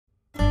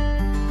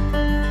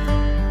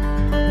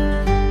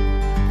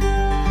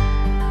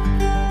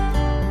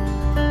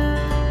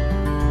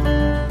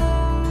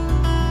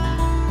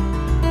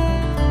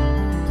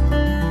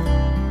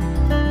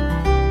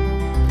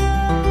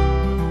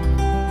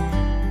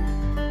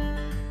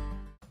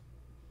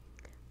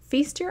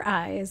Feast your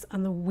eyes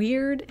on the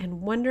weird and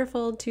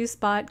wonderful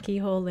two-spot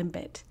keyhole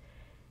limpet.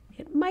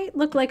 It might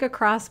look like a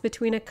cross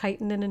between a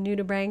chitin and a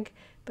nudibranch,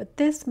 but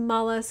this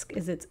mollusk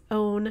is its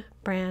own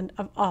brand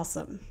of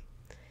awesome.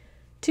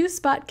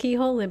 Two-spot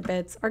keyhole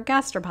limpets are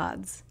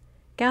gastropods.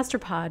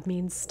 Gastropod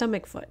means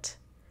stomach foot.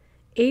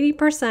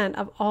 80%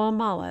 of all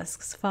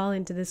mollusks fall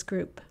into this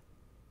group.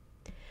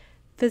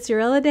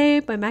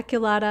 Fissurellidae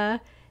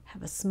bimaculata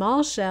have a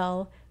small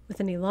shell with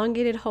an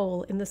elongated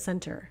hole in the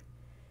center.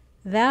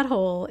 That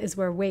hole is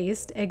where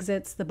waste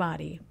exits the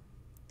body.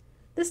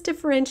 This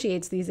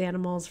differentiates these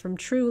animals from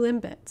true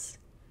limpets.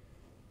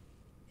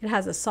 It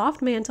has a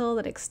soft mantle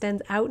that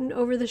extends out and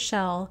over the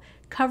shell,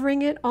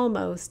 covering it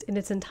almost in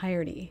its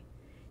entirety.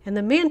 And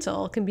the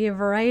mantle can be a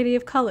variety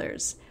of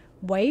colors: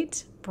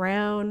 white,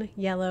 brown,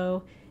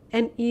 yellow,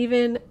 and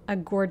even a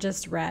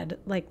gorgeous red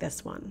like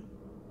this one.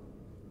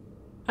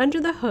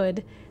 Under the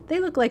hood, they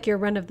look like your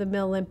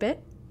run-of-the-mill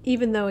limpet,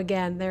 even though,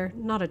 again, they're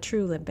not a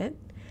true limpet.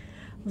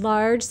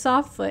 Large,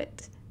 soft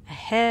foot, a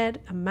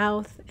head, a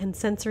mouth, and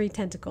sensory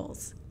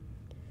tentacles.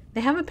 They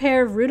have a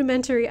pair of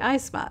rudimentary eye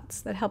spots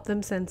that help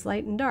them sense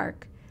light and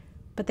dark,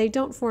 but they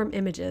don't form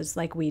images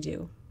like we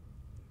do.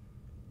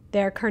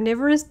 They are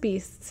carnivorous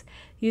beasts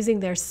using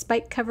their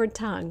spike-covered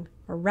tongue,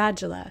 or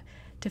radula,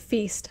 to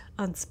feast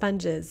on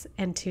sponges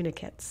and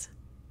tunicates.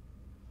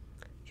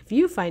 If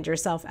you find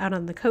yourself out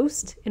on the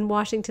coast in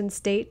Washington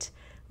State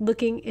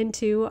looking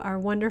into our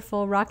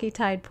wonderful rocky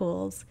tide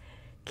pools,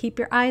 keep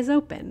your eyes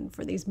open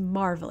for these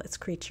marvelous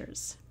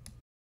creatures.